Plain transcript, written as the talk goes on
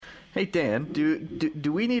Hey Dan,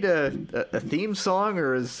 do we need a theme song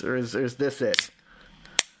or is this it?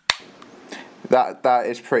 That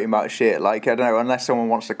is pretty much it. Like, I don't know, unless someone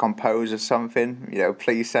wants to compose or something,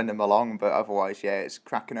 please send them along. But otherwise, yeah, it's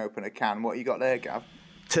cracking open a can. What you got there, Gav?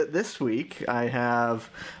 This week I have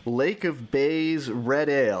Lake of Bays Red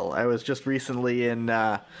Ale. I was just recently in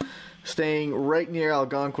staying right near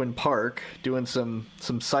Algonquin Park doing some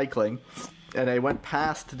cycling, and I went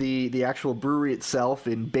past the actual brewery itself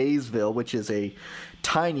in Baysville, which is a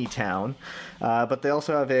tiny town, but they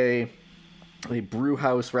also have a brew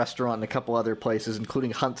house restaurant and a couple other places,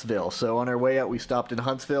 including Huntsville. So on our way out, we stopped in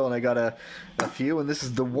Huntsville, and I got a few, and this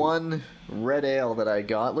is the one red ale that I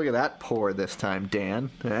got. Look at that pour this time,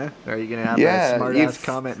 Dan. Are you going to have a smart-ass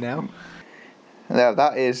comment now? No,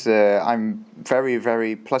 that is, I'm very,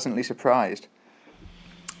 very pleasantly surprised.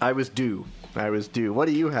 I was due. What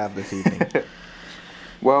do you have this evening?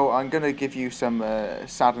 Well, I'm going to give you some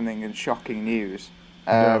saddening and shocking news.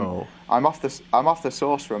 No. I'm off the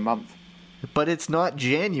sauce for a month. But it's not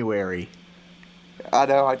January. I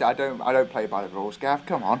know. I don't play by the rules, Gav.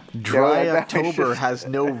 Come on. Dry October has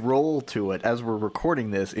no roll to it, as we're recording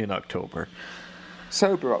this in October.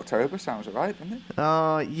 Sober October sounds alright, doesn't it?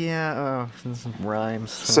 Yeah.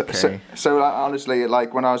 Rhymes. Okay. So honestly,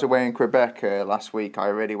 like when I was away in Quebec last week, I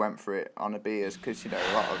really went for it on the beers because a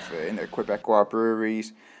lot of Quebecois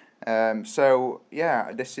breweries. So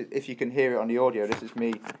yeah, this is, if you can hear it on the audio, this is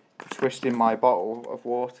me twisting my bottle of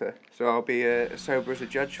water, so I'll be sober as a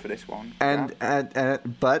judge for this one.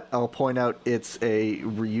 But I'll point out it's a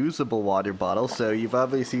reusable water bottle, so you've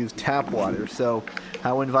obviously used tap water. So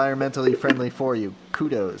how environmentally friendly for you?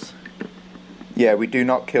 Kudos. Yeah, we do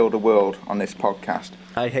not kill the world on this podcast.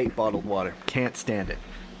 I hate bottled water. Can't stand it.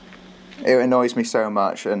 It annoys me so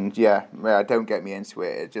much, and don't get me into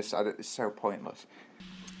it. It's so pointless.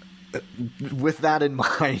 With that in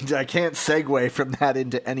mind, I can't segue from that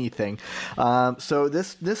into anything. So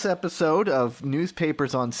this episode of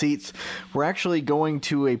Newspapers on Seats, we're actually going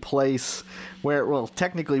to a place where, well,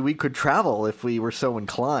 technically we could travel if we were so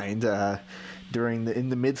inclined in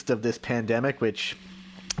the midst of this pandemic, which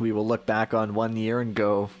we will look back on one year and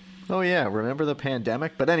go, oh yeah, remember the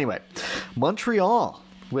pandemic? But anyway, Montreal,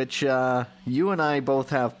 which you and I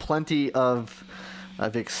both have plenty of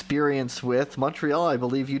experience with. Montreal, I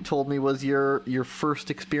believe you told me, was your first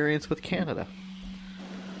experience with Canada.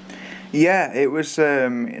 Yeah, it was,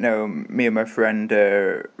 me and my friend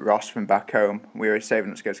Ross from back home. We were saving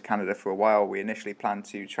up to go to Canada for a while. We initially planned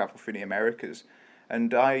to travel through the Americas.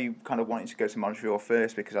 And I kind of wanted to go to Montreal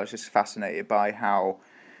first because I was just fascinated by how,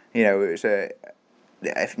 it was a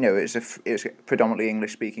predominantly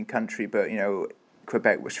English-speaking country, but,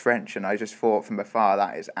 Quebec was French, and I just thought from afar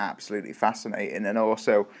that is absolutely fascinating. And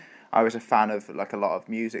also, I was a fan of like a lot of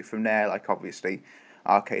music from there. Like obviously,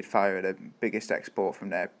 Arcade Fire are the biggest export from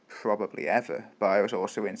there probably ever. But I was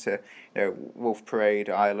also into Wolf Parade,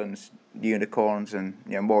 Islands, Unicorns, and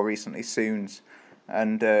more recently Soons.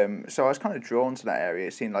 And so I was kind of drawn to that area.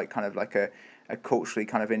 It seemed like kind of like a culturally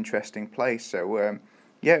kind of interesting place. So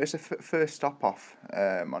it was the first stop off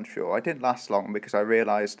Montreal. I didn't last long because I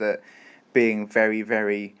realised that being very,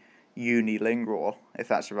 very unilingual, if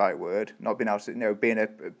that's the right word, not being able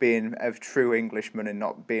to, being a true Englishman and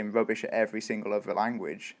not being rubbish at every single other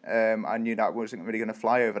language, I knew that wasn't really going to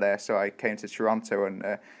fly over there, so I came to Toronto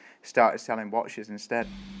and started selling watches instead.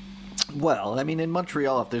 Well, I mean, in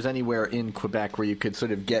Montreal, if there's anywhere in Quebec where you could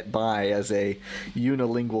sort of get by as a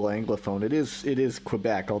unilingual Anglophone, it is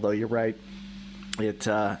Quebec, although you're right. It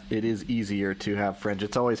is easier to have French.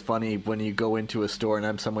 It's always funny when you go into a store, and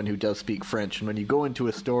I'm someone who does speak French, and when you go into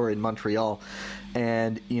a store in Montreal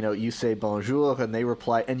and, you say bonjour, and they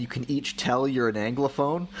reply, and you can each tell you're an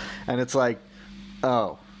Anglophone, and it's like,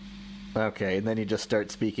 oh, okay, and then you just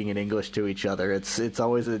start speaking in English to each other. It's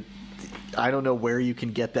always I don't know where you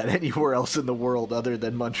can get that anywhere else in the world other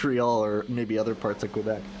than Montreal or maybe other parts of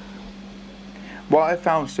Quebec. What I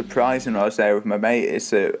found surprising when I was there with my mate is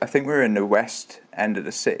that I think we were in the west end of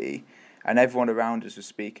the city and everyone around us was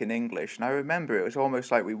speaking English. And I remember it was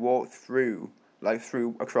almost like we walked through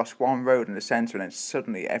across one road in the centre and then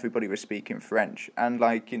suddenly everybody was speaking French. And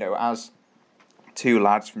as two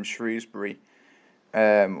lads from Shrewsbury,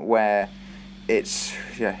 where it's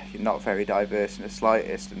not very diverse in the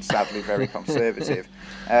slightest and sadly very conservative.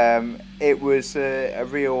 It was a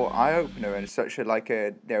real eye opener and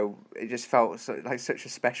it just felt like such a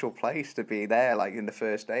special place to be there, like in the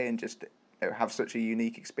first day, and just have such a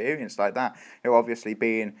unique experience like that. Obviously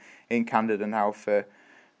being in Canada now for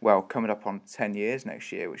coming up on 10 years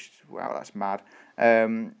next year, which wow, that's mad.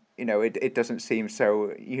 it doesn't seem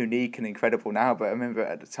so unique and incredible now, but I remember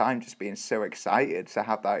at the time just being so excited to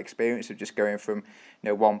have that experience of just going from,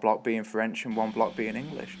 one block being French and one block being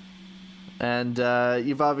English. And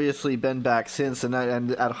you've obviously been back since, and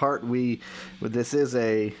at heart this is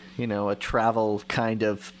a travel kind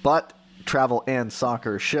of, but travel and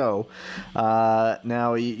soccer show.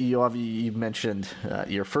 Now you mentioned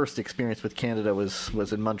your first experience with Canada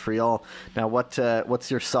was in Montreal. Now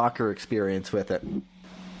what's your soccer experience with it?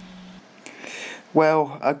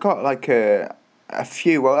 Well, I got like a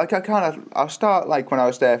few. Well, like I'll start like when I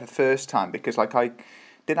was there for the first time, because like I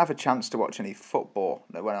didn't have a chance to watch any football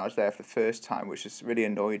when I was there for the first time, which just really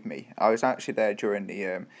annoyed me. I was actually there during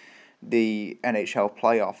the NHL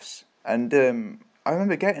playoffs, and I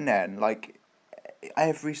remember getting there and like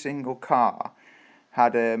every single car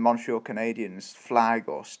had a Montreal Canadiens flag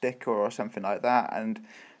or sticker or something like that, and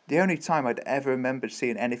the only time I'd ever remembered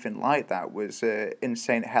seeing anything like that was in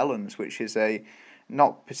St Helens, which is a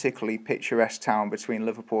not particularly picturesque town between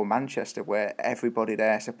Liverpool and Manchester, where everybody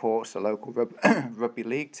there supports the local rugby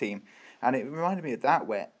league team. And it reminded me of that,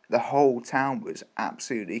 where the whole town was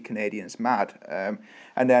absolutely Canadians mad.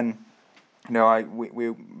 And then, me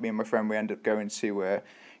and my friend, we ended up going to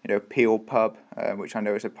Peel Pub, which I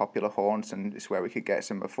know is a popular haunt, and it's where we could get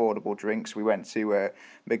some affordable drinks. We went to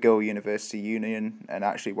McGill University Union and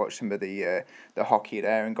actually watched some of the hockey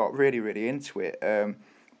there and got really, really into it.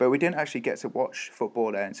 But we didn't actually get to watch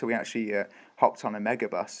football there until we actually hopped on a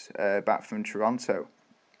megabus back from Toronto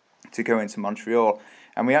to go into Montreal.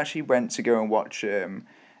 And we actually went to go and watch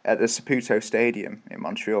at the Saputo Stadium in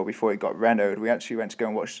Montreal before it got renovated. We actually went to go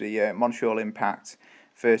and watch the Montreal Impact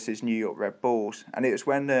versus New York Red Bulls, and it was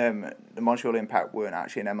when the Montreal Impact weren't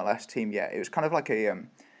actually an MLS team yet. It was kind of like a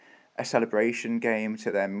celebration game to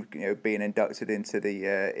them, being inducted into the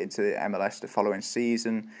MLS the following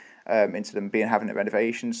season, into them having a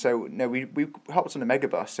renovation. So we hopped on a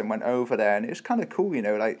megabus and went over there, and it was kind of cool.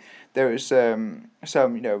 Like there was some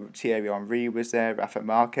Thierry Henry was there, Rafa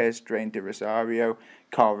Marquez, Drain de Rosario,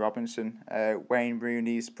 Carl Robinson, Wayne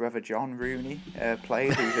Rooney's brother John Rooney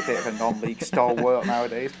played. He was a bit of a non-league stalwart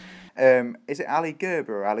nowadays. Is it Ali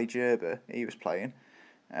Gerber or Ali Gerber he was playing?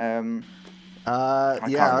 You're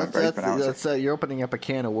opening up a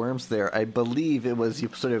can of worms there. I believe it was, you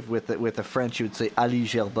sort of with the French you would say Ali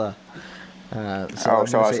Gerber. I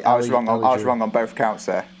was wrong on both counts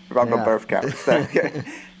there. On both counts.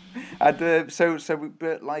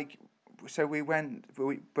 And we went,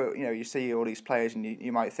 but you see all these players and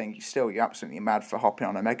you might think you're absolutely mad for hopping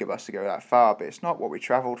on a megabus to go that far, but it's not what we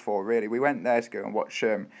travelled for really. We went there to go and watch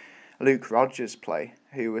Luke Rodgers play,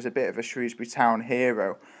 who was a bit of a Shrewsbury Town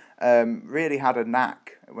hero. Really had a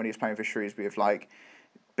knack when he was playing for Shrewsbury of like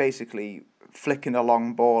basically flicking a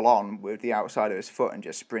long ball on with the outside of his foot and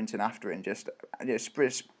just sprinting after it and just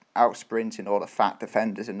out sprinting all the fat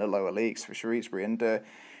defenders in the lower leagues for Shrewsbury. And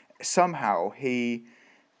somehow he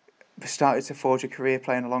started to forge a career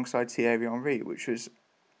playing alongside Thierry Henry, which was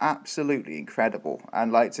absolutely incredible.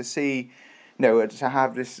 And like to see, to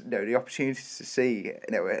have this, the opportunity to see,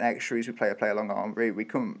 an ex-Shrewsbury player play along Henry, we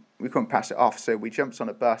couldn't pass it off. So we jumped on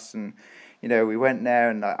a bus and, we went there,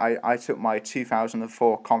 and I took my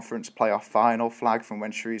 2004 Conference Playoff Final flag from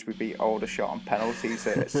when Shrewsbury beat Aldershot on penalties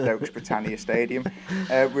at Stokes Britannia Stadium.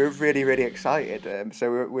 We were really, really excited.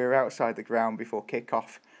 So we were outside the ground before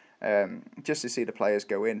kick-off, just to see the players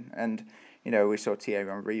go in. And, we saw Thierry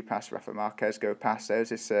Henry pass, Rafa Marquez go past. There was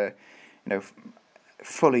this,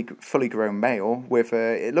 fully grown male with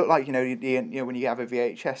it looked like when you have a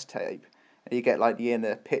VHS tape and you get like the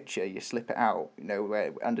inner picture, you slip it out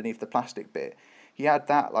where underneath the plastic bit. He had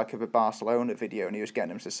that like of a Barcelona video, and he was getting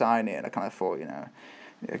them to sign it, and I kind of thought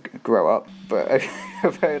grow up. But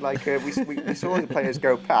we saw the players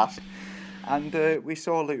go past, and we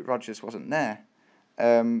saw Luke Rodgers wasn't there.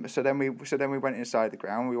 So then we went inside the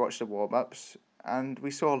ground, we watched the warm-ups, and we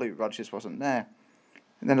saw Luke Rodgers wasn't there.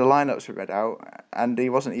 And then the lineups were read out, and he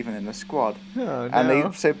wasn't even in the squad. Oh, no. And they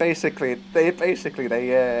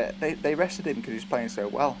rested him because he was playing so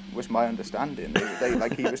well. Was my understanding.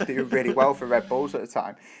 He was doing really well for Red Bulls at the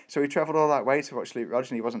time. So he travelled all that way to watch Luke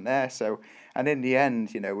Rodgers, and he wasn't there. So, and in the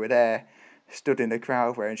end, we're there, stood in the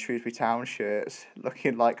crowd wearing Shrewsbury Town shirts,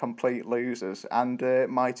 looking like complete losers. And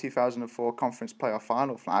my 2004 Conference Playoff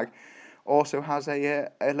Final flag also has a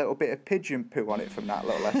little bit of pigeon poo on it from that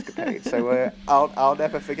little escapade. So I'll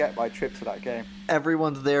never forget my trip to that game.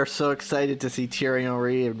 Everyone's there so excited to see Thierry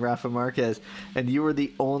Henry and Rafa Marquez, and you were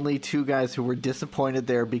the only two guys who were disappointed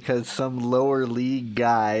there because some lower league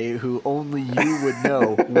guy who only you would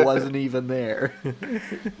know wasn't even there.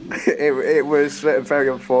 It was very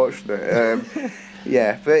unfortunate.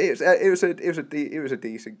 Yeah, but it was a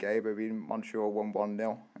decent game. I mean, Montreal won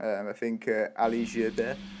 1-0. I think Ali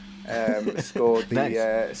Gilbert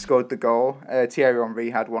Nice. scored the goal. Thierry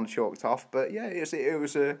Henry had one chalked off, but yeah, it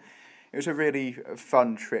was a really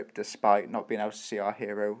fun trip despite not being able to see our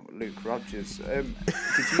hero Luke Rogers. Did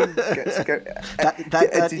you get to go?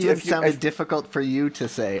 That even sounded difficult for you to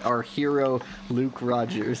say. Our hero Luke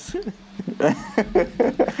Rogers.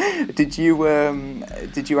 Did you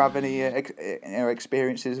have any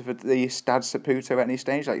experiences of the Stade Saputo at any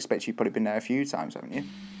stage? I expect you've probably been there a few times, haven't you?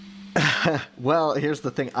 Well, here's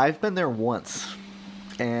the thing. I've been there once,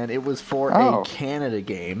 and it was for a Canada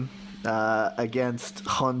game against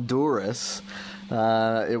Honduras.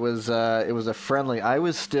 It was a friendly. I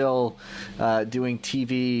was still doing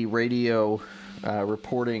TV, radio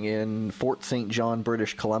reporting in Fort St. John,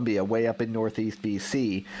 British Columbia, way up in northeast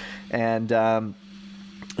BC, and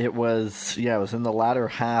it was in the latter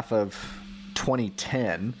half of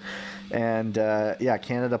 2010, and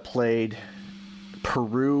Canada played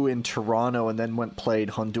Peru in Toronto and then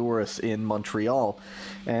played Honduras in Montreal.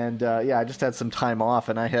 And I just had some time off,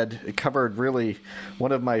 and I had covered really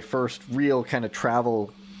one of my first real kind of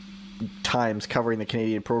travel times covering the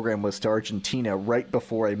Canadian program was to Argentina right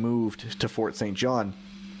before I moved to Fort St. John.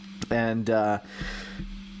 And so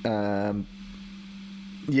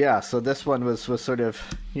this one was sort of,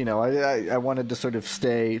 I wanted to sort of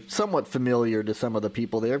stay somewhat familiar to some of the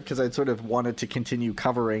people there because I'd sort of wanted to continue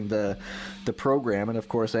covering the program. And of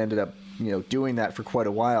course I ended up, doing that for quite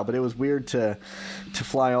a while, but it was weird to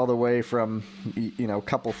fly all the way from, a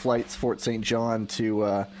couple flights, Fort St. John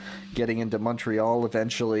to getting into Montreal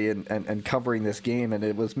eventually and covering this game. And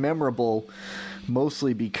it was memorable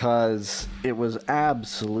mostly because it was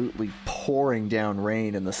absolutely pouring down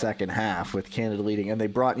rain in the second half with Canada leading. And they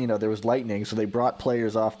brought, there was lightning, so they brought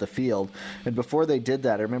players off the field. And before they did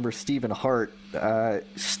that, I remember Stephen Hart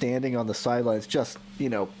standing on the sidelines, just,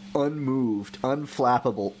 unmoved,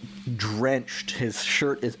 unflappable, drenched. His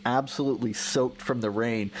shirt is absolutely soaked from the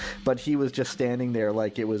rain, but he was just standing there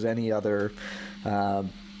like it was any other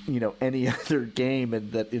any other game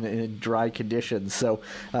in dry conditions. So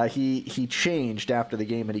he changed after the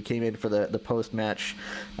game, and he came in for the post-match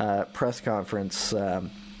press conference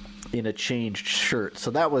in a changed shirt. So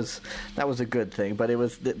that was a good thing. But it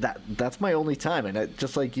was that's my only time, and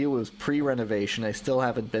just like you, it was pre-renovation. I still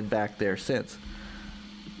haven't been back there since.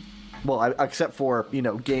 Well, except for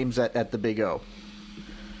games at the Big O.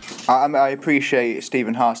 I appreciate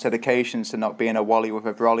Stephen Hart's dedication to not being a Wally with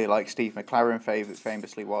a brolly like Steve McLaren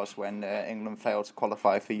famously was when England failed to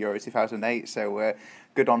qualify for Euro 2008. So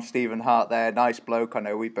good on Stephen Hart there. Nice bloke. I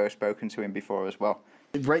know we've both spoken to him before as well.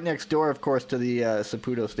 Right next door, of course, to the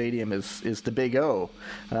Saputo Stadium is the Big O.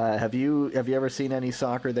 Have you ever seen any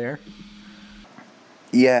soccer there?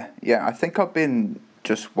 Yeah. I think I've been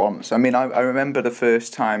just once. I mean, I remember the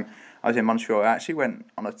first time I was in Montreal. I actually went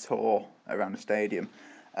on a tour around the stadium.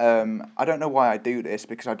 I don't know why I do this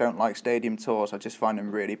because I don't like stadium tours. I just find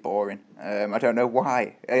them really boring. I don't know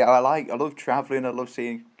why. I love travelling. I love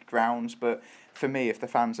seeing grounds, but for me, if the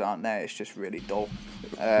fans aren't there, it's just really dull.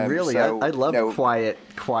 Really, I love quiet,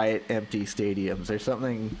 empty stadiums. There's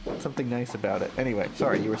something nice about it. Anyway,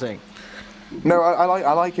 sorry, you were saying. No,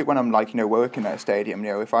 I like it when I'm working at a stadium.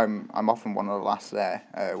 If I'm often one of the last there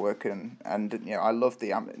working, and I love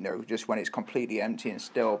the just when it's completely empty and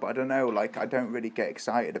still. But I don't know, I don't really get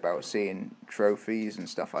excited about seeing trophies and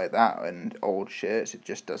stuff like that and old shirts. It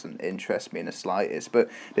just doesn't interest me in the slightest. But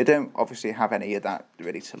they don't obviously have any of that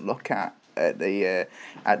really to look at the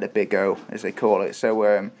Big O, as they call it. So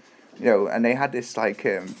and they had this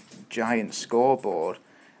giant scoreboard.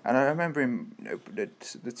 And I remember him,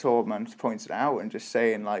 the tour man pointed out and just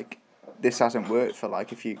saying this hasn't worked for a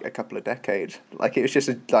couple of decades. It was just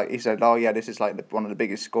he said, oh yeah, this is one of the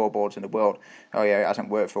biggest scoreboards in the world. Oh yeah, it hasn't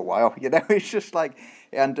worked for a while. It's just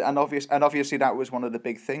and obviously that was one of the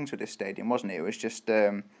big things with this stadium, wasn't it? It was just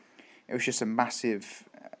a massive.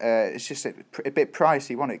 It's just a bit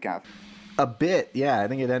pricey, wasn't it, Gav? A bit, yeah. I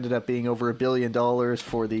think it ended up being over $1 billion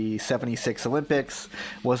for the 76 Olympics.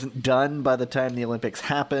 Wasn't done by the time the Olympics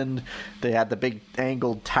happened. They had the big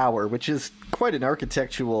angled tower, which is quite an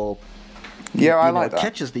architectural. Yeah, I like that.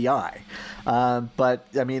 Catches the eye. But,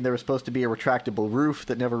 I mean, there was supposed to be a retractable roof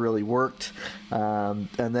that never really worked. And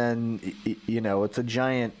then, it's a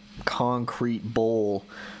giant concrete bowl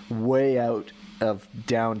way out of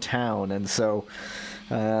downtown. And so...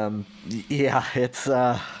 it's,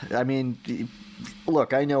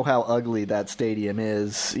 look, I know how ugly that stadium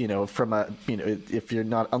is, from if you're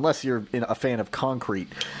not, unless you're a fan of concrete.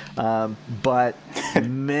 But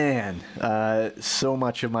man, so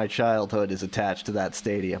much of my childhood is attached to that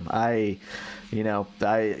stadium. I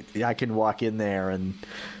can walk in there and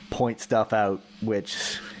point stuff out,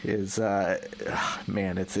 which is,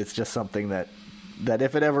 man, it's just something that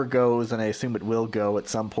if it ever goes, and I assume it will go at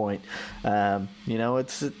some point, it'll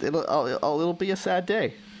be a sad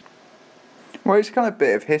day. Well, it's kind of a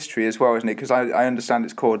bit of history as well, isn't it? Because I understand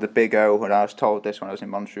it's called the Big O, and I was told this when I was in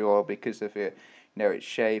Montreal because of it, its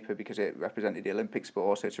shape, and because it represented the Olympics, but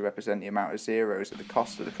also to represent the amount of zeros at the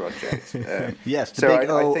cost of the project. Yes, the big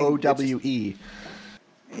OWE.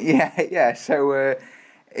 Yeah. So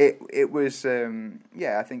it was,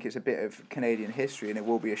 I think it's a bit of Canadian history, and it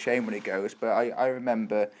will be a shame when it goes. But I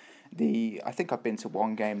remember I think I've been to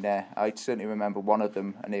one game there. I certainly remember one of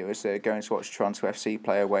them, and it was going to watch Toronto FC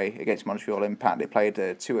play away against Montreal Impact. They played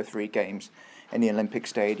 2 or 3 games in the Olympic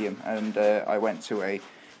Stadium, and I went to a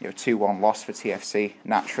 2-1 loss for TFC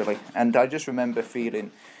naturally. And I just remember feeling,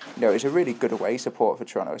 it was a really good away support for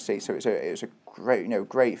Toronto FC. So it was a great,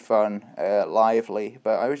 great fun, lively.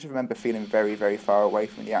 But I just remember feeling very, very far away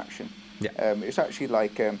from the action. Yeah. It was actually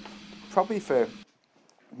like probably for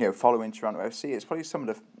following Toronto FC, it's probably some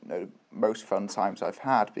of the most fun times I've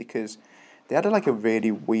had, because they had a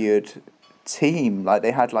really weird team. Like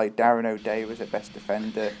they had Darren O'Day was at best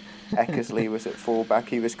defender, Eckersley was at fullback,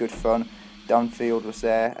 he was good fun. Dunfield was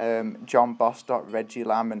there, John Bostock, Reggie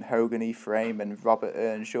Lamb, and Hogan Ephraim, and Robert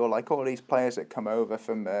Earnshaw, all these players that come over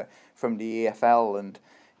from the EFL, and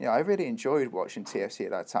I really enjoyed watching TFC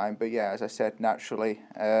at that time. But yeah, as I said, naturally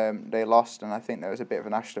they lost, and I think there was a bit of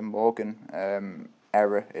an Ashton Morgan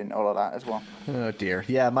error in all of that as well. Oh dear.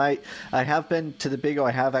 Yeah, I have been to the Big O.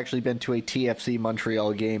 I have actually been to a TFC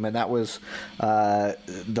Montreal game, and that was the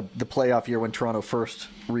playoff year when Toronto first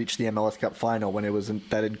reached the MLS Cup final, when it was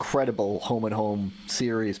that incredible home and home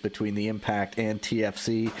series between the Impact and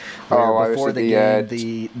TFC. Before the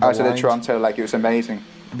game, I was at Toronto, it was amazing.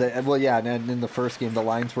 And in the first game, the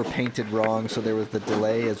lines were painted wrong, so there was the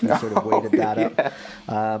delay as we sort of waited that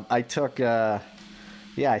up. I took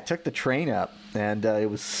the train up, and it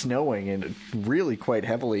was snowing, and really quite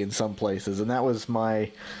heavily in some places, and that was my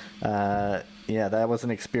that was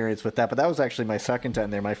an experience with that. But that was actually my second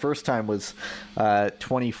time there. My first time was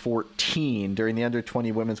 2014 during the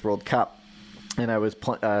Under-20 Women's World Cup, and I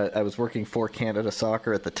was working for Canada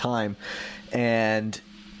Soccer at the time, and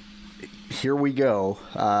here we go,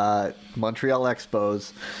 Montreal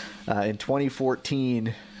Expos. In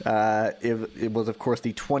 2014, it was, of course,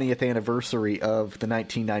 the 20th anniversary of the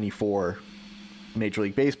 1994 Major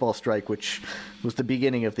League Baseball strike, which was the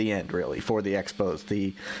beginning of the end, really, for the Expos,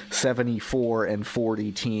 the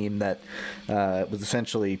 74-40 team that was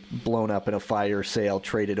essentially blown up in a fire sale,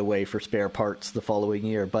 traded away for spare parts the following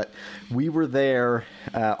year. But we were there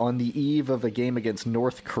on the eve of a game against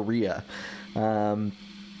North Korea.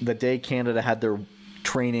 The day Canada had their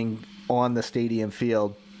training on the stadium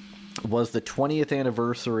field was the 20th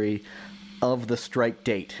anniversary of the strike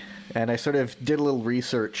date. And I sort of did a little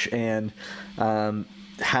research, and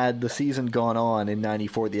had the season gone on in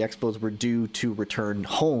 94, the Expos were due to return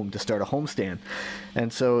home to start a homestand.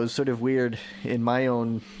 And so it was sort of weird in my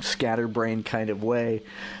own scatterbrain kind of way,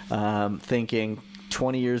 thinking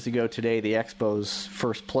 20 years ago today, the Expos,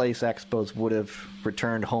 first place Expos, would have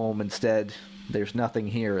returned home. Instead, there's nothing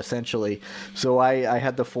here, essentially. So I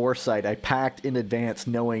had the foresight. I packed in advance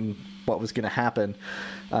knowing what was going to happen.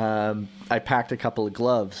 I packed a couple of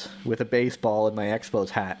gloves with a baseball and my Expos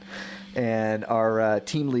hat. And our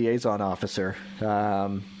team liaison officer,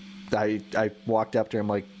 I walked up to her. I'm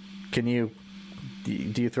like, do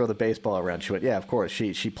you throw the baseball around? She went, yeah, of course.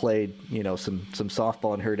 She played, some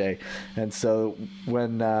softball in her day. And so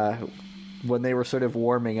when they were sort of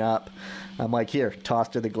warming up, I'm like, here,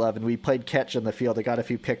 tossed her the glove, and we played catch on the field. I got a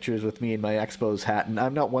few pictures with me in my Expos hat, and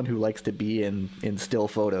I'm not one who likes to be in still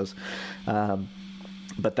photos.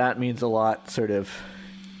 But that means a lot, sort of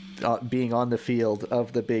being on the field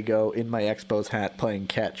of the Big O in my Expos hat playing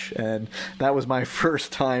catch. And that was my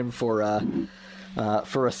first time for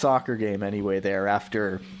a soccer game anyway there,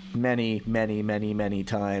 after many, many, many, many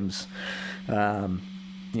times,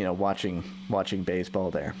 watching baseball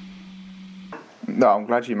there. No, I'm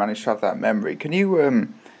glad you managed to have that memory. Can you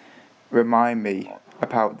remind me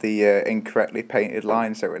about the incorrectly painted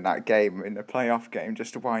lines that were in that game, in the playoff game,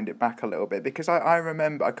 just to wind it back a little bit? Because I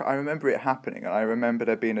remember it happening, and I remember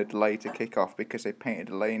there being a delay to kick off because they painted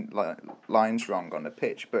the lines wrong on the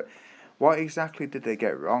pitch. But what exactly did they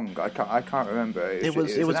get wrong? I can't remember. It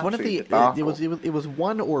was one of the it was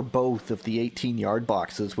one or both of the 18-yard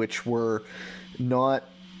boxes, which were not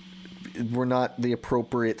the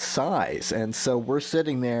appropriate size. And so we're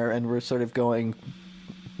sitting there and we're sort of going,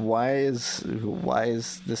 why is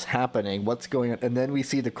this happening? What's going on? And then we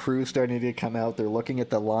see the crew starting to come out. They're looking at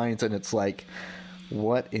the lines, and it's like,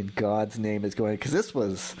 what in God's name is going on? Because this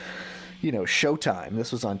was, Showtime.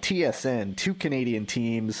 This was on TSN, 2 Canadian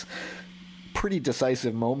teams, pretty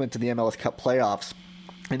decisive moment in the MLS Cup playoffs.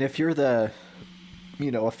 And if you're a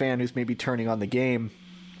fan who's maybe turning on the game,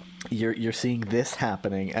 you're seeing this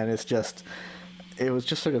happening, and it was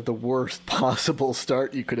just sort of the worst possible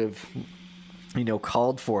start you could have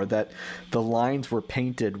called for. That the lines were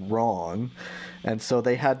painted wrong, and so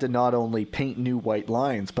they had to not only paint new white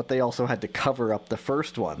lines, but they also had to cover up the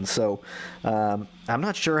first one. So I'm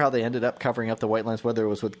not sure how they ended up covering up the white lines, whether it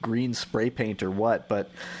was with green spray paint or what, but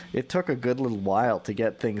it took a good little while to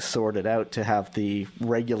get things sorted out, to have the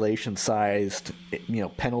regulation sized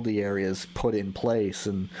penalty areas put in place.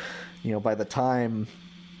 And by the time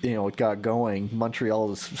it got going, Montreal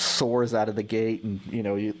was sores out of the gate, and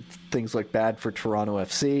things looked bad for Toronto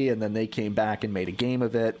FC, and then they came back and made a game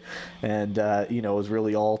of it, and it was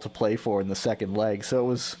really all to play for in the second leg. So it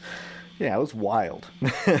was wild.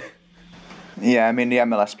 Yeah, I mean, the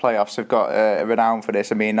MLS playoffs have got a renown for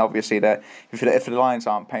this. I mean, obviously, if the lines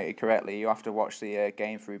aren't painted correctly, you have to watch the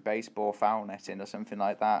game through baseball foul netting or something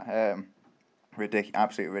like that.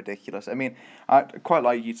 Absolutely ridiculous. I mean, I'd quite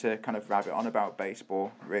like you to kind of rabbit on about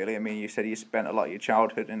baseball, really. I mean, you said you spent a lot of your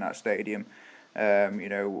childhood in that stadium.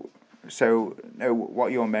 So what are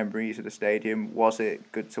your memories of the stadium? Was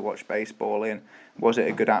it good to watch baseball in? Was it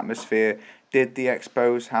a good atmosphere? Did the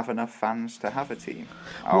Expos have enough fans to have a team?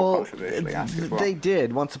 I'll controversially ask as well. They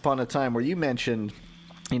did, once upon a time, where you mentioned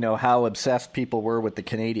how obsessed people were with the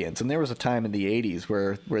Canadians. And there was a time in the 80s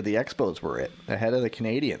where the Expos were ahead of the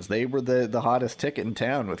Canadians. They were the hottest ticket in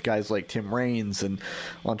town, with guys like Tim Raines and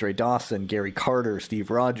Andre Dawson, Gary Carter, Steve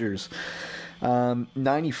Rogers.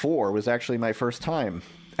 94 was actually my first time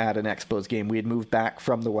at an Expos game. We had moved back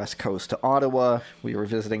from the West Coast to Ottawa. We were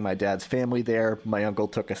visiting my dad's family there. My uncle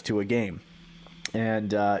took us to a game.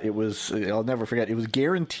 And I'll never forget, it was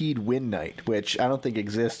guaranteed win night, which I don't think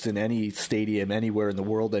exists in any stadium anywhere in the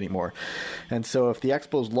world anymore. And so if the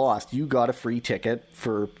Expos lost, you got a free ticket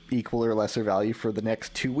for equal or lesser value for the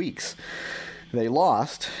next 2 weeks. They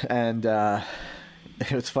lost, and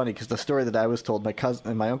it was funny because the story that I was told, my cousin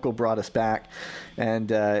and my uncle brought us back,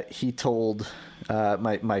 and he told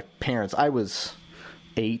my parents, I was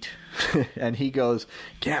 8, and he goes,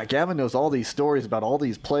 yeah, Gavin knows all these stories about all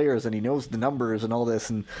these players, and he knows the numbers and all this.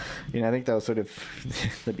 And I think that was sort of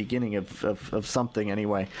the beginning of something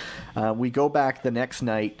anyway. We go back the next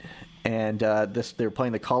night, and they're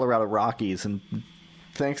playing the Colorado Rockies, and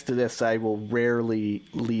thanks to this, I will rarely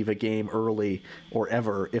leave a game early or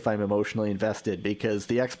ever if I'm emotionally invested, because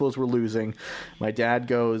the Expos were losing. My dad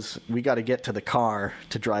goes, we got to get to the car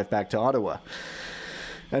to drive back to Ottawa.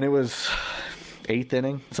 And it was 8th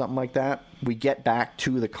inning, something like that. We get back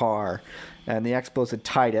to the car, and the Expos had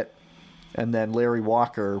tied it, and then Larry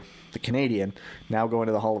Walker, the Canadian, now going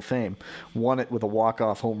to the Hall of Fame, won it with a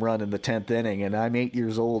walk-off home run in the 10th inning, and I'm 8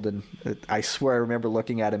 years old, and I swear I remember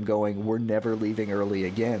looking at him going, we're never leaving early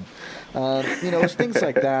again. It's things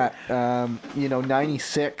like that.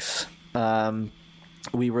 96,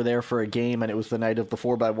 we were there for a game, and it was the night of the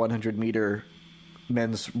 4x100 meter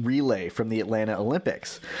men's relay from the Atlanta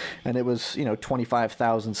Olympics, and it was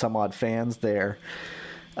 25,000 some odd fans there,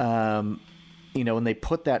 and they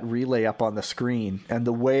put that relay up on the screen, and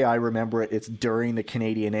the way I remember it, it's during the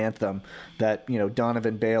Canadian anthem that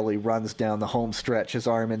Donovan Bailey runs down the home stretch, his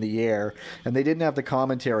arm in the air, and they didn't have the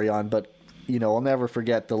commentary on, but I'll never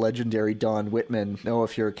forget the legendary Don Whitman,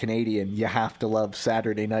 if you're a Canadian, you have to love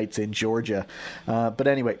Saturday nights in Georgia. But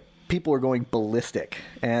anyway, people were going ballistic,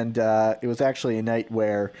 and it was actually a night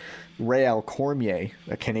where Réal Cormier,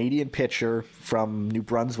 a Canadian pitcher from New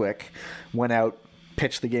Brunswick, went out,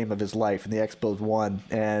 pitched the game of his life, and the Expos won.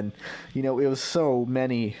 And it was so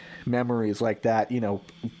many memories like that.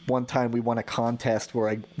 One time we won a contest where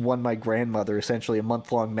I won my grandmother essentially a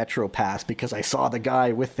month-long Metro pass because I saw the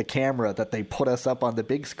guy with the camera that they put us up on the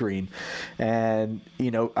big screen, and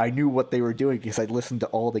I knew what they were doing because I'd listened to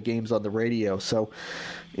all the games on the radio. So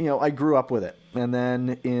I grew up with it. And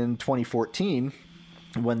then in 2014,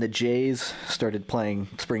 when the Jays started playing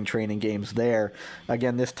spring training games there,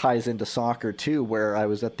 again, this ties into soccer too, where I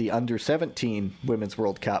was at the Under-17 Women's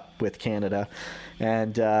World Cup with Canada,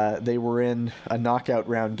 and they were in a knockout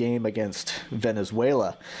round game against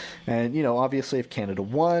Venezuela. And, obviously if Canada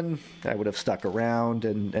won, I would have stuck around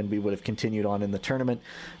and we would have continued on in the tournament.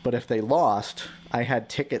 But if they lost, I had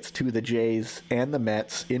tickets to the Jays and the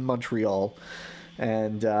Mets in Montreal.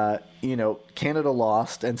 and Canada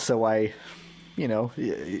lost, and so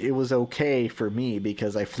it was okay for me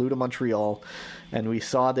because I flew to Montreal, and we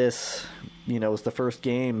saw this. It was the first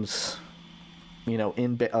games,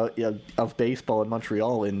 of baseball in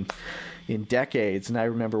Montreal in decades, and I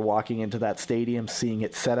remember walking into that stadium, seeing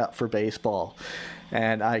it set up for baseball,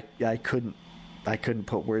 and I couldn't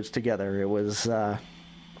put words together. It was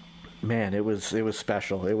it was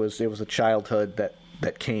special. It was a childhood that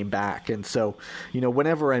came back, and so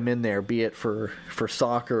whenever I'm in there, be it for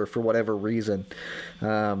soccer or for whatever reason,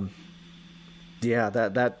 that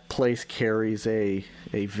place carries a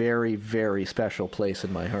very, very special place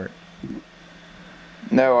in my heart.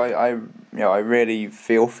 No, I really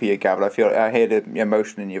feel for you, Gavin. I hear the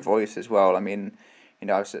emotion in your voice as well. I mean,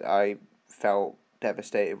 I felt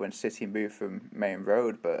devastated when City moved from Main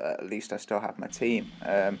Road, but at least I still have my team,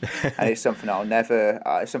 and it's something I'll never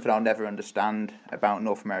understand about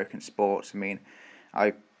North American sports. I mean,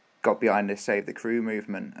 I got behind the Save the Crew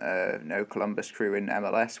movement, Columbus Crew in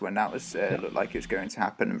MLS when that was looked like it was going to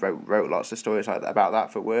happen, and wrote lots of stories about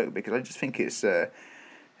that for work, because I just think it's.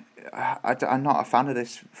 I'm not a fan of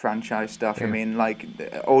this franchise stuff. Yeah. I mean,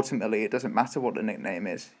 ultimately, it doesn't matter what the nickname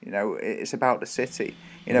is. It's about the city.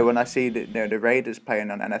 When I see the Raiders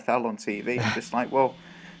playing on NFL on TV, I'm just like, well,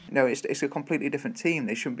 it's a completely different team.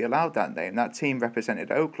 They shouldn't be allowed that name. That team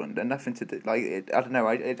represented Oakland, and nothing to do. I don't know.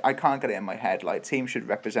 I can't get it in my head. Teams should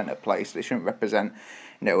represent a place. They shouldn't represent,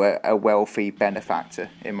 a wealthy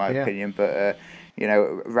benefactor, in my opinion. But.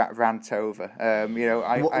 Rant over.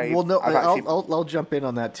 I'll jump in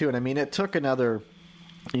on that too. And I mean, it took another,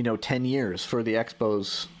 10 years for the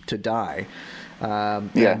Expos to die.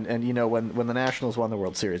 And when the Nationals won the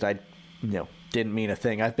World Series, I, didn't mean a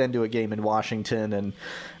thing. I've been to a game in Washington, and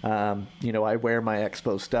I wear my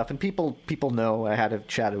Expos stuff, and people know. I had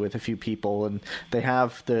chatted with a few people, and they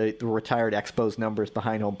have the retired Expos numbers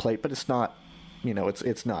behind home plate, but it's not.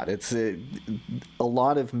 It's not. It's a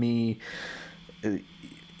lot of me.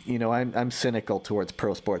 I'm cynical towards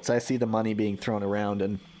pro sports. I see the money being thrown around,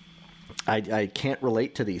 and I can't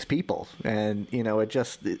relate to these people. And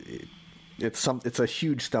it's a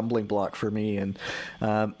huge stumbling block for me. And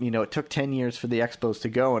it took 10 years for the Expos to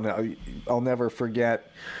go, and I'll never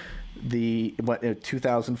forget in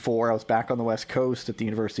 2004. I was back on the West Coast at the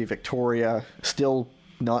University of Victoria, still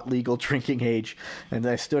not legal drinking age, and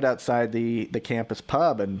I stood outside the campus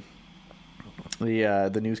pub, and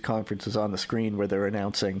the news conference was on the screen where they're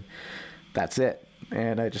announcing that's it.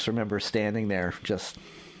 And I just remember standing there,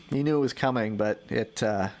 you knew it was coming, but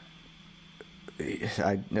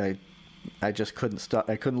I just couldn't stop.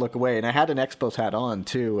 I couldn't look away. And I had an Expos hat on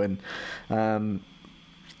too. And and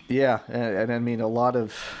I mean, a lot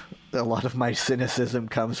of my cynicism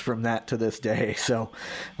comes from that to this day. So,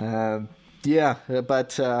 but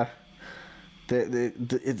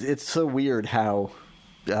it's so weird how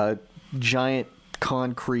giant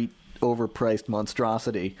concrete overpriced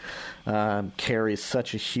monstrosity carries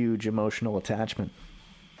such a huge emotional attachment.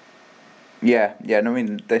 And I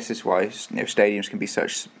mean, this is why stadiums can be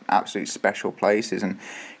such absolute special places, and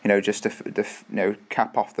just to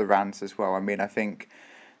cap off the rant as well. I mean, I think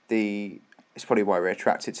it's probably why we're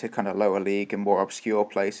attracted to kind of lower league and more obscure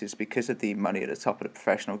places, because of the money at the top of the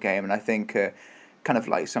professional game. And I think kind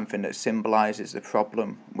of something that symbolises the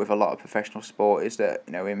problem with a lot of professional sport is that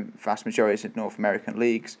in vast majority of North American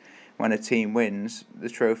leagues, when a team wins, the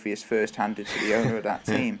trophy is first handed to the owner of that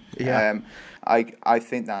team. I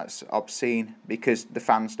think that's obscene, because the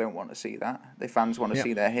fans don't want to see that. The fans want to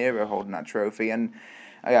see their hero holding that trophy, and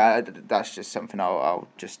that's just something I'll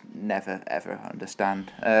just never ever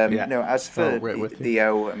understand. As for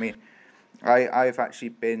I mean, I've actually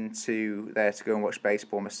been there to go and watch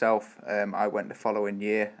baseball myself. I went the following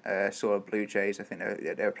year, saw the Blue Jays. I think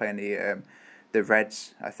they were playing the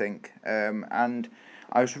Reds, I think, and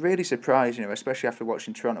I was really surprised, especially after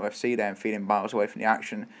watching Toronto FC there and feeling miles away from the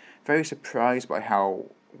action, very surprised by how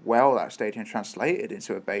well that stadium translated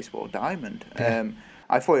into a baseball diamond.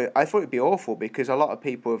 I thought it'd be awful, because a lot of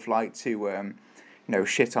people have liked to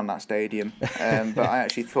shit on that stadium, but I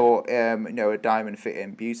actually thought a diamond fit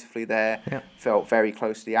in beautifully there. Felt very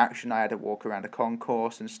close to the action. I had to walk around the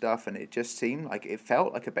concourse and stuff, and it just seemed like it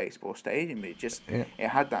felt like a baseball stadium. It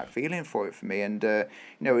had that feeling for me, and it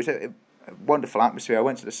was a wonderful atmosphere. I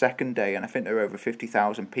went to the second day, and I think there were over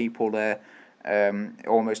 50,000 people there,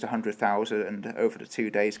 almost 100,000 over the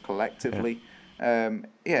 2 days collectively.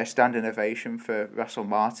 Standing ovation for Russell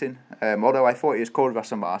Martin. Although I thought he was called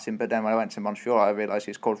Russell Martin, but then when I went to Montreal, I realised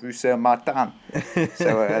he was called Russell Martin.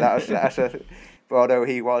 So that's although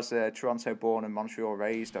he was Toronto born and Montreal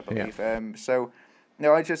raised, I believe. I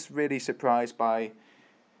was just really surprised by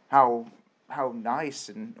how how nice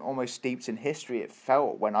and almost steeped in history it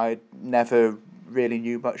felt when I never really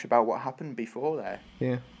knew much about what happened before there.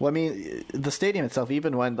 Yeah. Well, I mean, the stadium itself,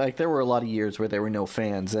 even when, like, there were a lot of years where there were no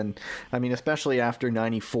fans. And, I mean, especially after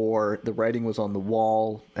 '94, the writing was on the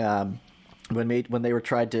wall. When they were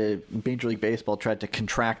Major League Baseball tried to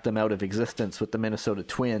contract them out of existence with the Minnesota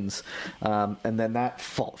Twins. And then that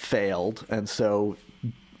failed. And so,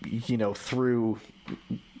 through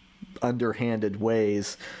underhanded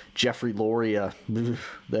ways, Jeffrey Loria,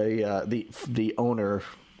 the owner,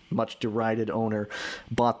 much derided owner,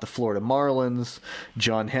 bought the Florida Marlins.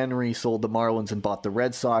 John Henry sold the Marlins and bought the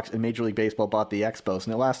Red Sox, and Major League Baseball bought the Expos,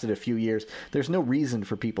 and it lasted a few years. There's no reason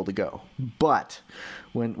for people to go. But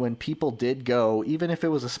when people did go, even if it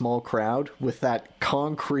was a small crowd, with that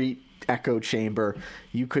concrete echo chamber,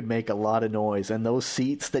 you could make a lot of noise, and those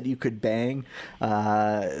seats that you could bang, they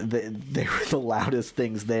were the loudest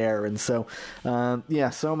things there. And so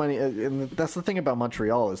so many, and that's the thing about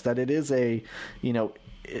Montreal, is that it is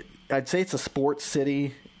I'd say it's a sports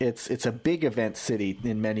city. It's a big event city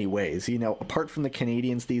in many ways. Apart from the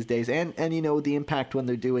Canadians these days, and the Impact when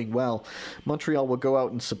they're doing well, Montreal will go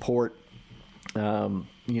out and support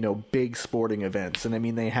big sporting events. And I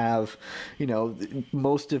mean, they have,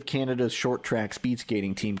 most of Canada's short track speed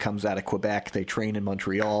skating team comes out of Quebec. They train in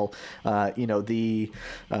Montreal. The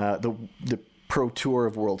Pro Tour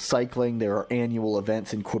of World Cycling, there are annual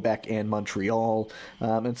events in Quebec and Montreal.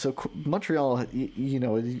 And so Montreal,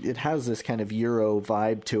 it has this kind of Euro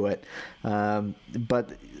vibe to it.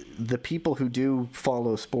 But the people who do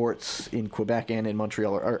follow sports in Quebec and in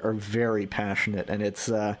Montreal are very passionate, and it's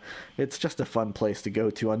just a fun place to go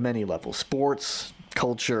to on many levels. Sports,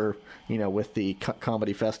 culture, with the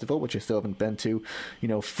comedy festival, which I still haven't been to,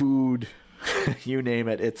 food, you name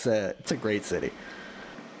it. It's a great city.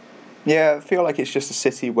 Yeah, I feel like it's just a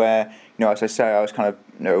city where, as I say, I was kind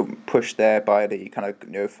of, pushed there by the kind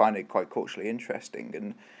of, find it quite culturally interesting.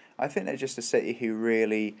 And I think they're just a city who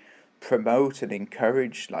really promote and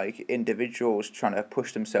encourage, like, individuals trying to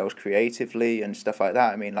push themselves creatively and stuff like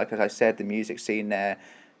that. I mean, like, as I said, the music scene there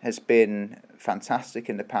has been fantastic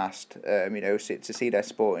in the past. To see their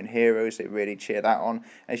sporting heroes, they really cheer that on.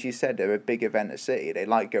 As you said, they're a big event city. They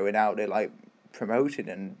like going out, they like promoting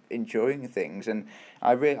and enjoying things, and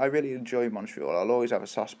I really enjoy Montreal. I'll always have a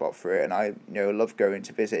soft spot for it, and I love going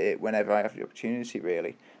to visit it whenever I have the opportunity.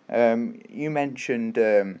 Really, you mentioned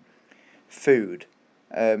food.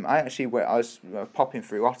 I was popping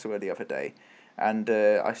through Ottawa the other day, and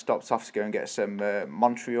I stopped off to go and get some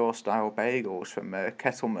Montreal style bagels from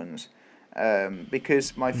Kettleman's,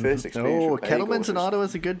 because my first experience with bagels Kettleman's in Ottawa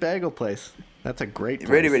is a good bagel place. That's a great place.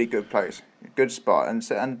 Really, really good place, good spot,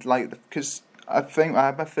 and because I think I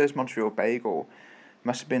had my first Montreal bagel,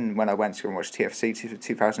 must have been when I went to go and watch TFC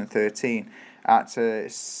 2013 at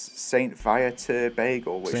Saint Viateur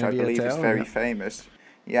Bagel, which I believe is very famous.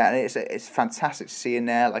 Yeah, and it's fantastic to see in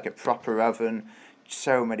there, like a proper oven,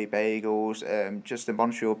 so many bagels, just the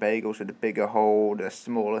Montreal bagels with the bigger hole, the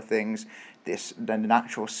smaller things, the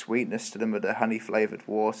natural sweetness to them with the honey flavoured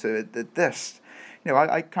water.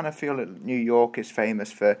 I kind of feel that New York is famous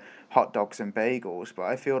for hot dogs and bagels, but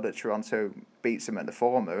I feel that Toronto beats them at the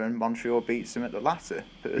former and Montreal beats them at the latter,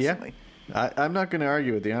 personally. Yeah, I'm not going to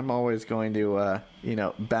argue with you. I'm always going to,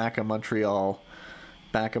 back a Montreal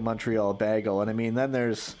bagel. And I mean, then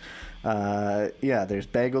there's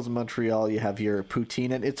bagels in Montreal. You have your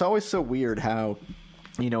poutine, and it's always so weird how,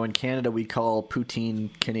 in Canada we call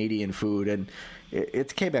poutine Canadian food, and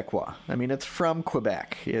it's Quebecois. I mean, it's from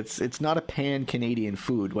Quebec. It's not a pan-Canadian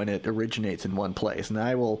food when it originates in one place, and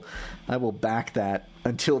I will back that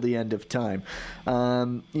until the end of time.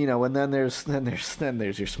 And then there's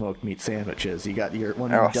your smoked meat sandwiches. You got your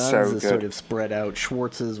one of Dunn's is sort of spread out.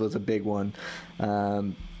 Schwartz's was a big one.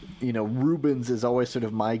 Reuben's is always sort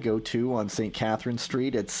of my go-to on St. Catherine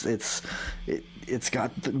Street. It's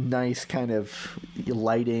got the nice kind of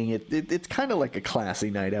lighting. It's kind of like a classy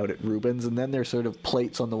night out at Reuben's, and then there's sort of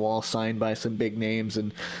plates on the wall signed by some big names.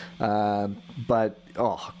 And but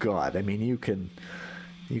oh god, I mean, you can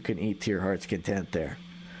eat to your heart's content there.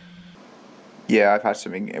 Yeah, I've had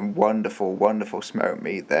something wonderful smoked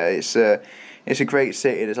meat there. It's a great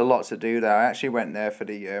city. There's a lot to do there. I actually went there for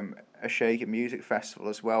the A Shaker Music Festival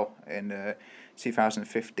as well in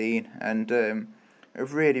 2015, and a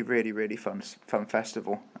really, really, really fun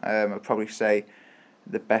festival. I'd probably say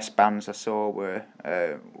the best bands I saw were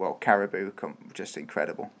Caribou, just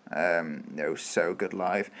incredible. So good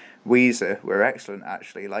live. Weezer were excellent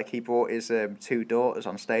actually. Like, he brought his two daughters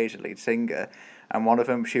on stage, the lead singer, and one of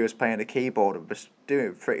them, she was playing a keyboard and was doing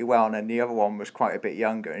it pretty well, and then the other one was quite a bit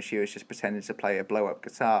younger, and she was just pretending to play a blow-up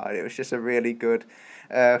guitar. And it was just a really good,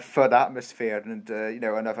 fun atmosphere. And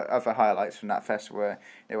and other highlights from that festival were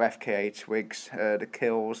FKA Twigs, the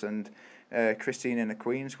Kills, and Christine and the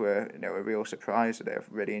Queens were a real surprise. I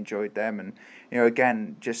really enjoyed them, and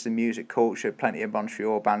again, just the music culture, plenty of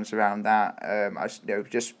Montreal bands around that.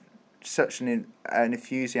 Just such an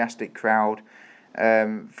enthusiastic crowd.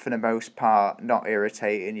 For the most part, not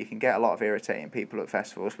irritating. You can get a lot of irritating people at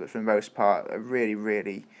festivals, but for the most part, a really,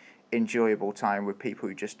 really enjoyable time with people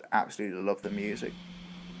who just absolutely love the music.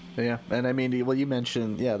 Yeah, and I mean, well, you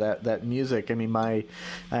mentioned, that music. I mean,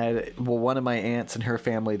 one of my aunts and her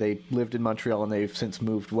family, they lived in Montreal and they've since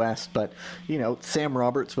moved west. But Sam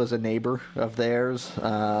Roberts was a neighbor of theirs.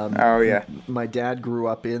 Oh yeah. My dad grew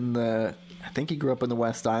up I think he grew up in the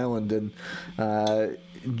West Island, and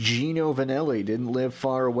Gino Vanelli didn't live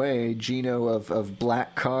far away. Gino of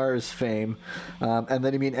Black Cars fame, and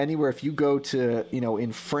then I mean, anywhere if you go to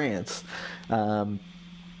in France.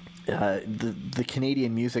 The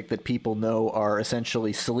Canadian music that people know are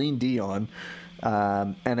essentially Celine Dion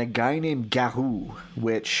and a guy named Garou,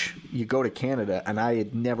 which you go to Canada, and I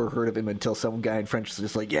had never heard of him until some guy in French was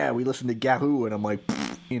just like, yeah, we listen to Garou, and I'm like,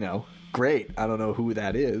 great, I don't know who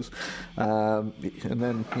that is. And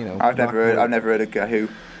then, I've never heard of Garou.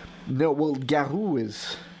 No, well, Garou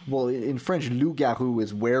is... Well, in French, loup-garou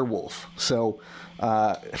is werewolf. So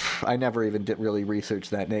I never even did really research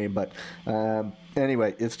that name. But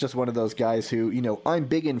anyway, it's just one of those guys who, I'm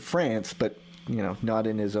big in France, but, not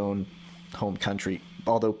in his own home country.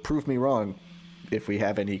 Although, prove me wrong if we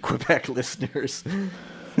have any Quebec listeners.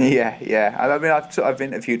 Yeah. I mean, I've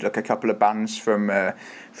interviewed like a couple of bands from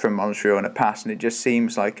Montreal in the past, and it just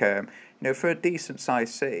seems like for a decent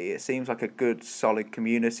sized city, it seems like a good solid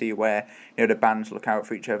community where the bands look out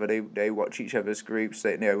for each other. They watch each other's groups.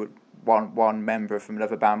 They one member from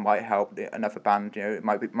another band might help another band. It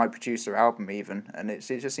might produce their album even, and it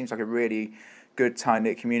just seems like a really good tight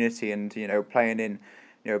knit community. And playing in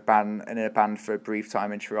a band for a brief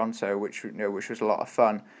time in Toronto, which was a lot of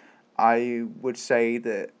fun. I would say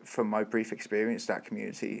that from my brief experience, that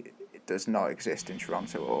community does not exist in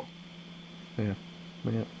Toronto at all. Yeah.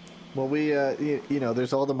 Well, we,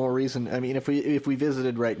 there's all the more reason. I mean, if we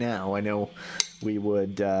visited right now, I know we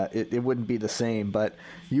would. It wouldn't be the same. But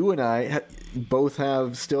you and I both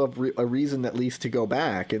still have a reason at least to go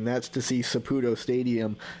back, and that's to see Saputo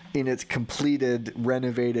Stadium in its completed,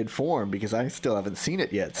 renovated form. Because I still haven't seen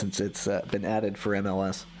it yet since it's been added for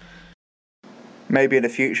MLS. Maybe in the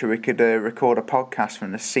future we could record a podcast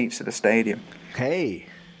from the seats of the stadium. Hey,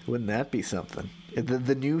 wouldn't that be something?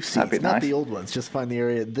 The new seats, not nice. The old ones. Just find the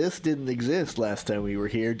area. This didn't exist last time we were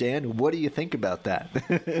here. Dan, what do you think about that?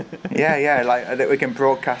 Yeah, like that we can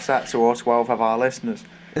broadcast that to all 12 of our listeners.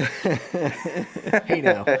 Hey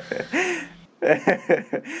now.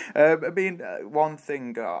 I mean, one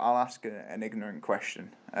thing, I'll ask an ignorant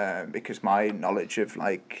question, because my knowledge of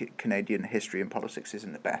like Canadian history and politics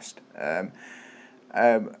isn't the best.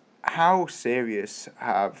 How serious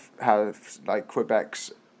have like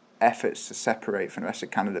Quebec's efforts to separate from the rest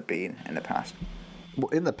of Canada been in the past? Well,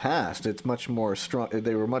 in the past, it's much more strong.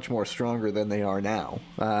 They were much more stronger than they are now.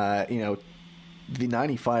 The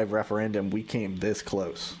 95 referendum, we came this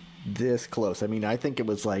close. I mean, I think it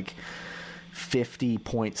was like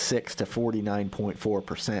 50.6 to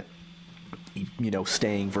 49.4%.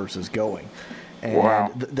 Staying versus going. And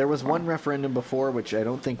wow. There was one referendum before, which I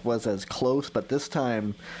don't think was as close, but this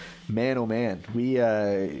time, man, oh man,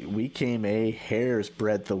 we came a hair's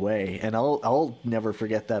breadth away, and I'll never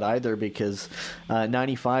forget that either, because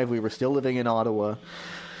 95 we were still living in Ottawa,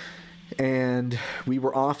 and we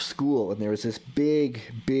were off school, and there was this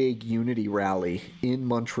big unity rally in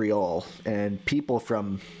Montreal, and people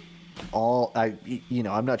from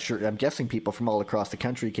I'm not sure. I'm guessing people from all across the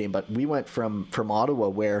country came, but we went from Ottawa,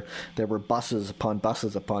 where there were buses upon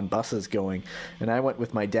buses upon buses going, and I went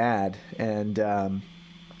with my dad, and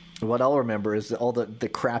what I'll remember is all the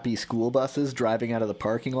crappy school buses driving out of the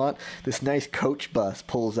parking lot. This nice coach bus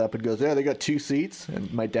pulls up and goes, yeah, they got 2 seats,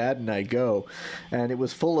 and my dad and I go, and it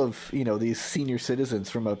was full of these senior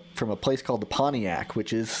citizens from a place called the Pontiac,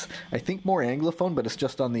 which is I think more Anglophone, but it's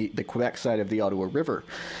just on the Quebec side of the Ottawa River,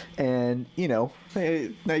 and a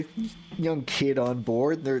young kid on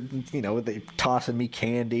board. They're they tossing me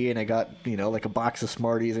candy, and I got like a box of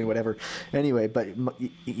Smarties and whatever. Anyway, but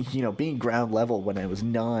being ground level when I was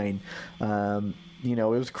 9. It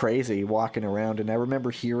was crazy walking around, and I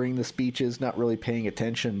remember hearing the speeches, not really paying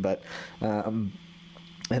attention, but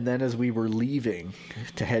And then as we were leaving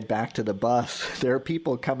to head back to the bus, there are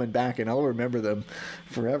people coming back, and I'll remember them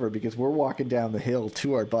forever because we're walking down the hill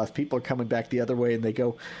to our bus. People are coming back the other way, and they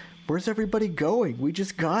go, "Where's everybody going? We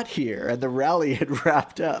just got here." And the rally had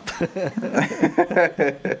wrapped up.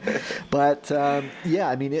 But, yeah,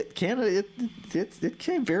 I mean, it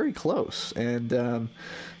came very close. And,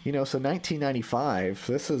 you know, so 1995,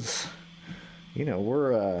 this is, you know,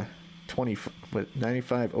 we're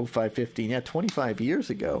 95, 05, 15, yeah, 25 years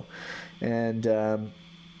ago. And,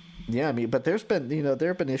 yeah, I mean, but there have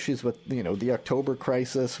been issues with, you know, the October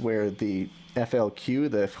crisis where the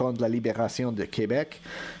FLQ, the Front de la Libération de Québec,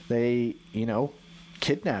 they, you know,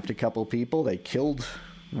 kidnapped a couple people. They killed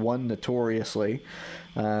one notoriously.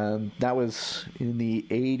 That was in the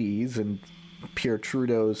 80s, and Pierre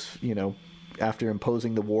Trudeau's, you know, after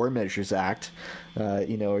imposing the War Measures Act,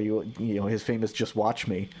 you know, his famous "Just Watch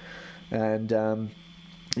Me," and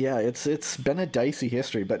yeah, it's been a dicey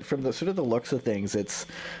history. But from the sort of the looks of things, it's,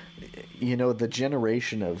 you know, the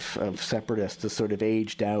generation of separatists has sort of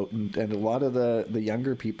aged out, and a lot of the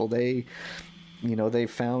younger people, they, you know, they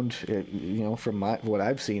found, you know, from what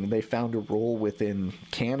I've seen, they found a role within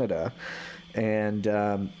Canada, and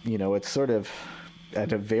you know, it's sort of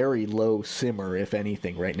at a very low simmer, if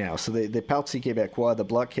anything, right now. So the Parti Québécois, the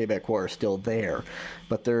Bloc Québécois are still there,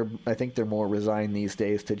 but I think they're more resigned these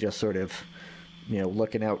days to just sort of, you know,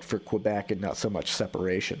 looking out for Quebec and not so much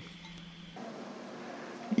separation.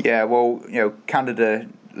 Yeah, well, you know, Canada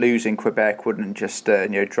losing Quebec wouldn't just, you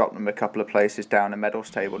know, drop them a couple of places down the medals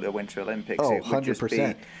table at the Winter Olympics. Oh, it would 100%. just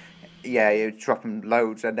be, yeah, you'd drop them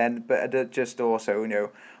loads. And then, but just also, you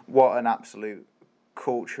know, what an absolute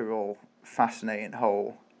cultural, fascinating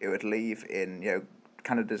hole it would leave in, you know,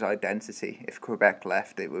 Canada's identity. If Quebec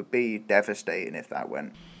left, it would be devastating if that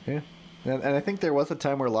went. Yeah. And I think there was a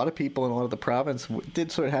time where a lot of people in a lot of the province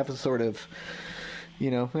did sort of have a sort of,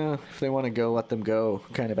 you know, if they want to go, let them go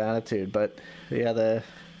kind of attitude. But yeah,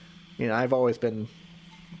 you know, I've always been,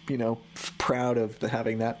 you know, proud of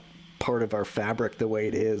having that part of our fabric the way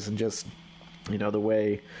it is, and just, you know, the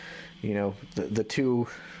way, you know, the two,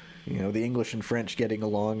 you know, the English and French getting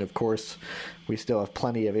along. Of course, we still have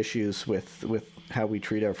plenty of issues with how we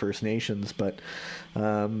treat our First Nations, but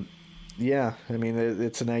yeah, I mean,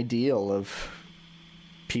 it's an ideal of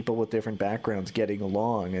people with different backgrounds getting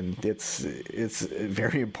along, and it's a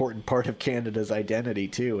very important part of Canada's identity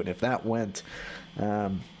too. And if that went,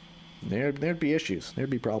 there'd be issues, there'd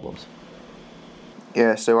be problems.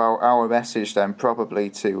 Yeah, so our message then, probably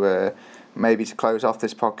to maybe to close off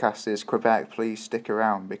this podcast, is Quebec, please stick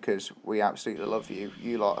around, because we absolutely love you.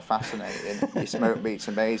 You lot are fascinating. Your smoked meat's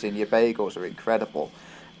amazing. Your bagels are incredible.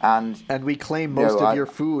 And we claim most of your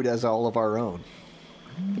food as all of our own.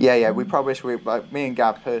 Yeah, we promise. Me and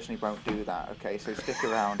Gab personally won't do that. Okay, so stick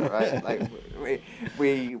around, right? Like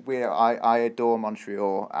I adore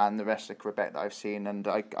Montreal and the rest of Quebec that I've seen, and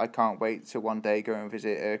I can't wait to one day go and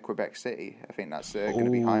visit Quebec City. I think that's going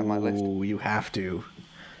to be high on my list. Oh, you have to.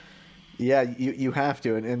 Yeah, you have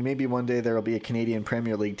to, and maybe one day there will be a Canadian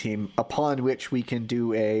Premier League team upon which we can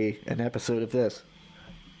do an episode of this.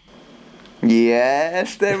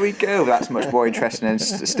 Yes, there we go. That's much more interesting than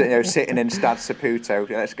sitting in Stade Saputo.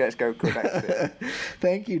 Let's go Quebec.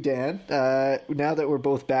 Thank you, Dan. Now that we're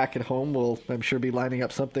both back at home, we'll, I'm sure, be lining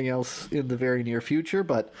up something else in the very near future.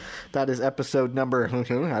 But that is episode number,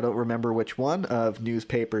 I don't remember which one, of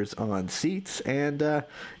Newspapers on Seats. And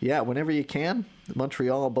yeah, whenever you can,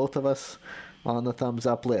 Montreal, both of us on the thumbs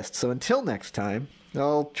up list. So until next time,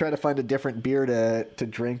 I'll try to find a different beer to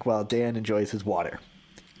drink while Dan enjoys his water.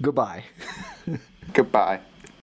 Goodbye. Goodbye.